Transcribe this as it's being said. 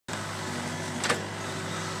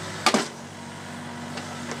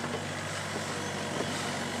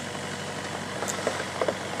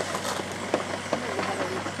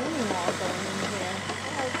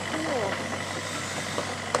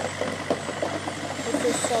This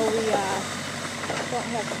is so we don't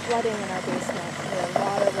have flooding in our basement, where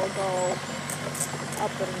water will go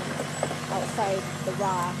up and outside the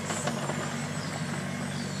rocks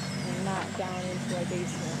and not down into our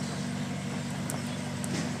basement.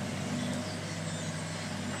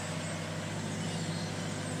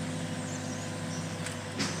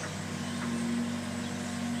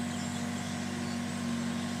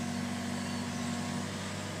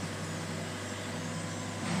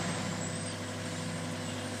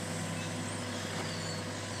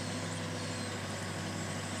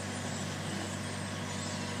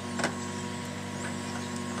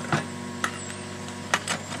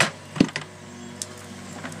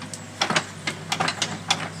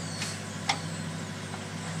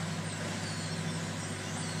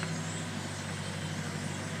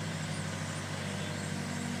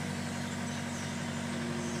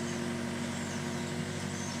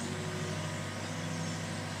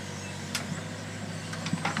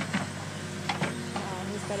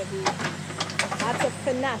 Got to be lots of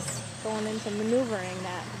finesse going into maneuvering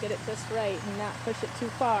that to get it just right and not push it too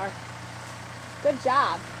far. Good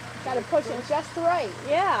job. Got to push it just right.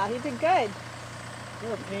 Yeah, you did good.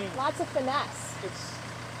 You're a pain. Lots of finesse. It's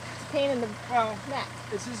a pain in the neck.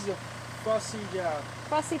 This is a fussy job.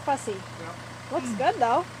 Fussy. Yep. Looks good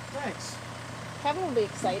though. Thanks. Kevin will be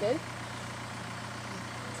excited.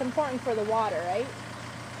 It's important for the water, right?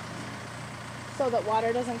 So that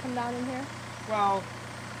water doesn't come down in here? Well,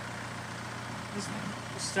 this is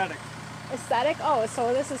aesthetic. Aesthetic? Oh,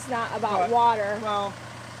 so this is not about But, water. Well,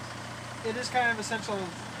 it is kind of essential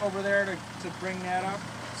over there to bring that up,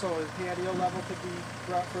 so the patio level could be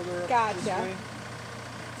brought further up this Gotcha. way.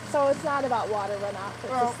 So it's not about water runoff, it's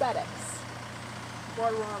Well, aesthetics.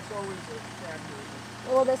 Water runoff's always a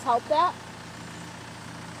factor. Will this help that?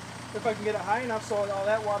 If I can get it high enough so all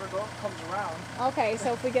that water comes around. Okay,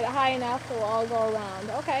 so if we get it high enough, it will all go around.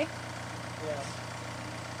 Okay. Yeah.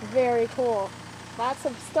 Very cool. Lots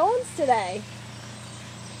of stones today.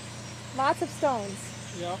 Lots of stones.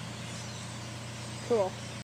 Yeah. Cool.